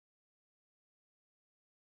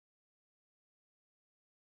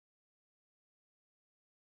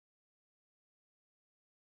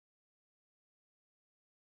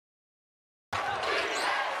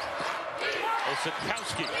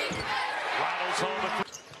Osetkowski rattles home.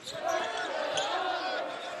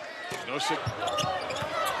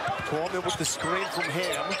 Coleman with the screen from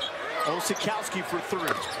Ham. Osetkowski for three.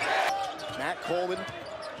 Matt Coleman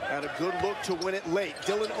had a good look to win it late.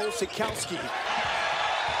 Dylan Osetkowski.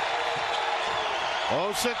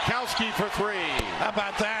 Osetkowski for three. How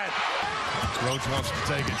about that? Roach wants to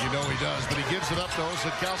take it. You know he does, but he gives it up to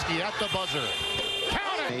Osetkowski at the buzzer.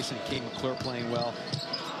 Count it! Mason and Kate McClure playing well.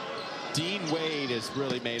 Dean Wade has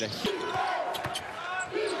really made a...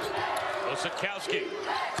 Osetkowski.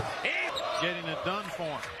 Getting it done for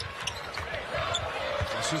him.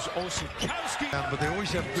 This is Osetkowski. But they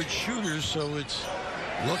always have good shooters, so it's...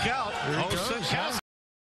 Look out. Osetkowski.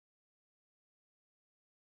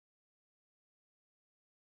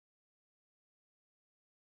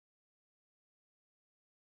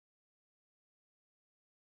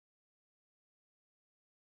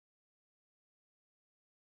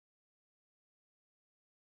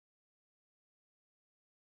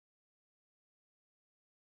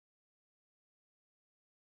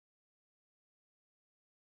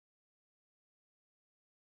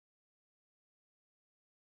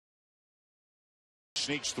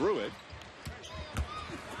 Sneaks through it.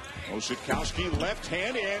 Osetkowski left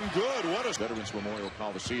hand and good. What a Veterans Memorial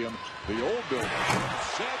Coliseum, the old building.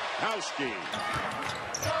 Osetkowski.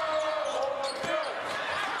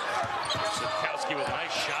 Osetkowski with a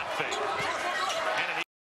nice shot fake.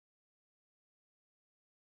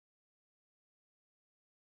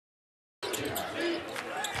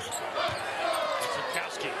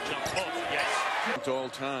 Osetkowski jump hook. Yes. All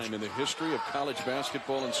time in the history of college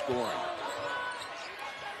basketball and scoring.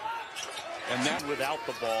 And then without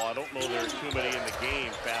the ball, I don't know there are too many in the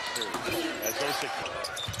game faster as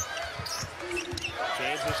Osetkowski.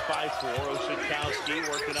 Kansas by 4. Osetkowski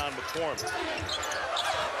working on McCormick.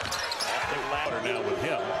 Off the ladder now with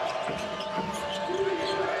him.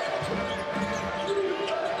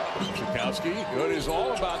 Osetkowski, good is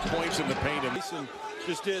all about points in the paint. Mason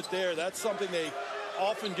just did it there. That's something they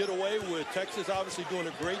often get away with. Texas obviously doing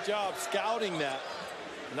a great job scouting that,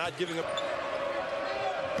 not giving up.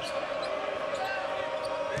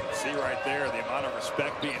 See right there the amount of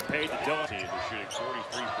respect being paid to Dylan. They're shooting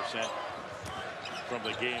 43% from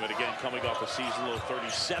the game, and again coming off a season low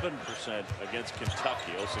 37% against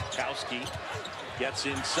Kentucky. Osetkowski gets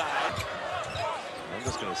inside. I'm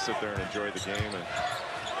just going to sit there and enjoy the game and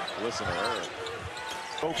listen to her.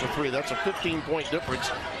 0 for 3. That's a 15-point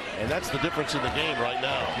difference, and that's the difference in the game right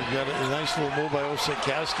now. You got a nice little move by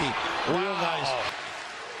Osetkowski. Real nice.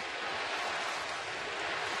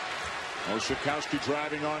 Osetkowski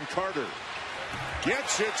driving on Carter.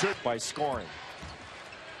 Gets it to By scoring.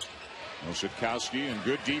 Osetkowski and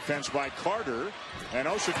good defense by Carter. And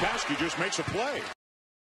Osetkowski just makes a play.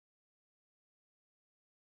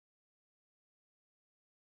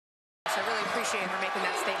 I really appreciate her making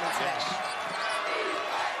that statement today.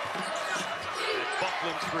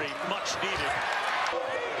 Buckland 3, much needed.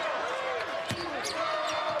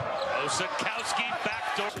 Osetkowski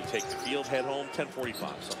backdoor. So you take the field, head home,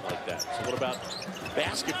 10:45, something like that. So what about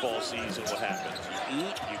basketball season? What happens? You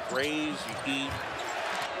eat, you graze, you eat.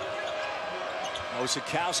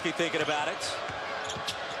 Osetkowski thinking about it.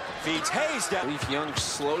 Feeds Hayes down. Leaf Young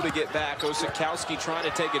slow to get back. Osetkowski trying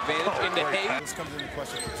to take advantage into Hayes. This comes into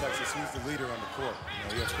question for Texas. Who's the leader on the court?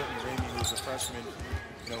 You have Quentin Ramey, who's a freshman.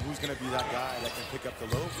 Who's going to be that guy that can pick up the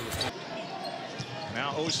load for this team?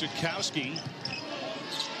 Now Osetkowski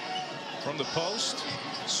from the post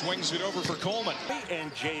swings it over for Coleman.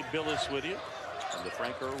 And Jay Billis with you from the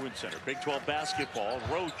Frank Irwin Center. Big 12 basketball.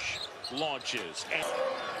 Roach launches. And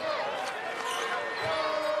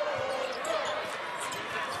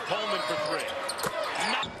Coleman for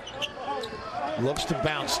 3. Looks to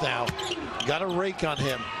bounce now. Got a rake on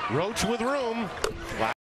him. Roach with room.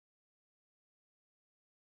 Wow.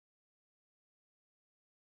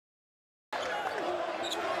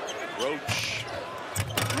 Roach.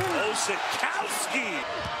 Osetkowski.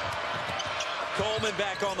 Coleman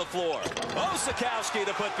back on the floor. Osetkowski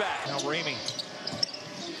the putback. Now Ramey.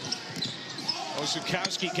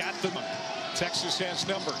 Osetkowski got them. Texas has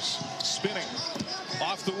numbers. Spinning.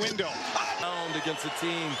 Off the window. Round against a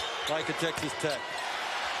team like a Texas Tech.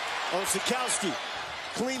 Osetkowski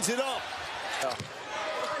cleans it up.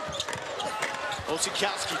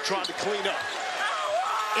 Osetkowski trying to clean up.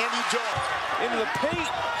 And he does. Into the paint.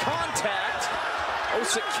 Contact.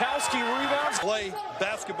 Osetkowski rebounds. Play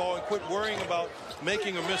basketball and quit worrying about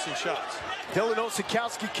making or missing shots. Dylan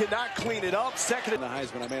Osetkowski cannot clean it up. Second in The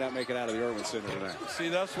Heisman, I may not make it out of the Irwin Center tonight. See,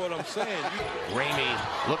 that's what I'm saying.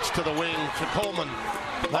 Ramey looks to the wing to Coleman.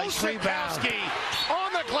 Nice rebound.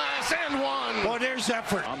 On the the glass and one. Boy, there's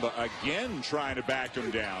effort. Amba again trying to back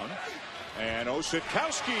him down. And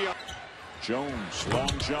Osetkowski. Jones, long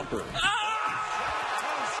jumper.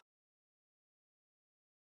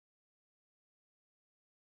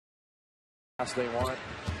 They want.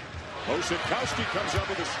 Osetkowski comes up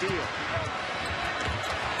with a steal.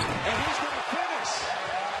 And he's going to finish.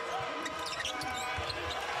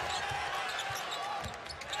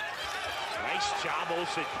 Nice job,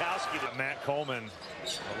 Osetkowski. Matt Coleman.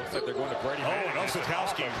 Looks like they're going to Brady. Oh, and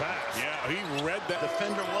Osetkowski pass. Yeah, he read that.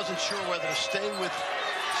 Defender wasn't sure whether to stay with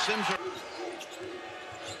Sims or...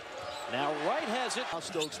 Now Wright has it. Now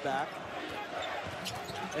Stokes back.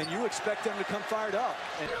 And you expect them to come fired up.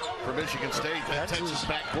 For Michigan State, that Texas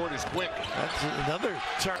backcourt is quick. That's another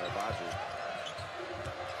turn.